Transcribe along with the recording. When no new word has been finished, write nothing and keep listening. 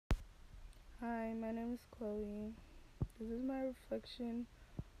Hi, my name is Chloe. This is my reflection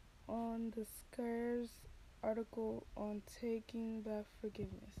on the Scares article on taking back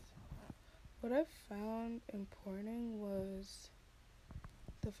forgiveness. What I found important was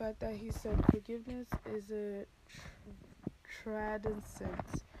the fact that he said forgiveness is a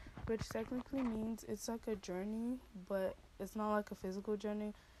transcendence, which technically means it's like a journey, but it's not like a physical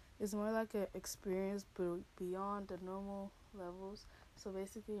journey. It's more like an experience beyond the normal levels. So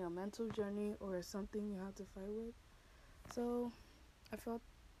basically, a mental journey or something you have to fight with. So I felt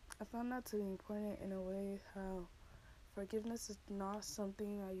I found that to be important in a way how forgiveness is not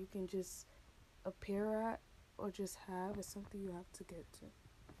something that you can just appear at or just have. It's something you have to get to.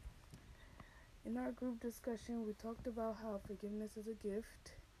 In our group discussion, we talked about how forgiveness is a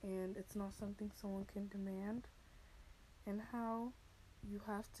gift and it's not something someone can demand, and how you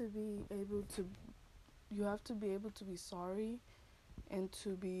have to be able to be sorry and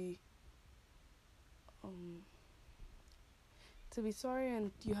um to be sorry,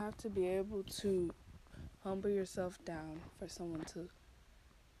 and you have to be able to humble yourself down for someone to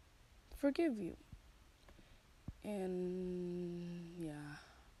forgive you. And yeah.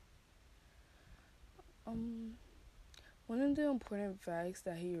 Um One of the important facts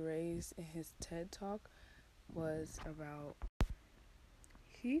that he raised in his TED talk was about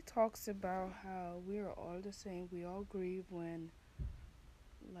he talks about how we are all the same. We all grieve when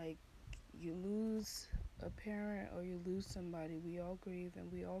like you lose a parent or you lose somebody. We all grieve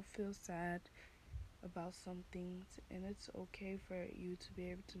and we all feel sad about some things, and it's okay for you to be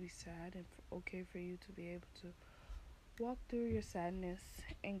able to be sad and okay for you to be able to walk through your sadness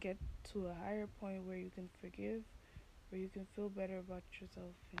and get to a higher point where you can forgive, where you can feel better about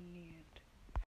yourself in the end.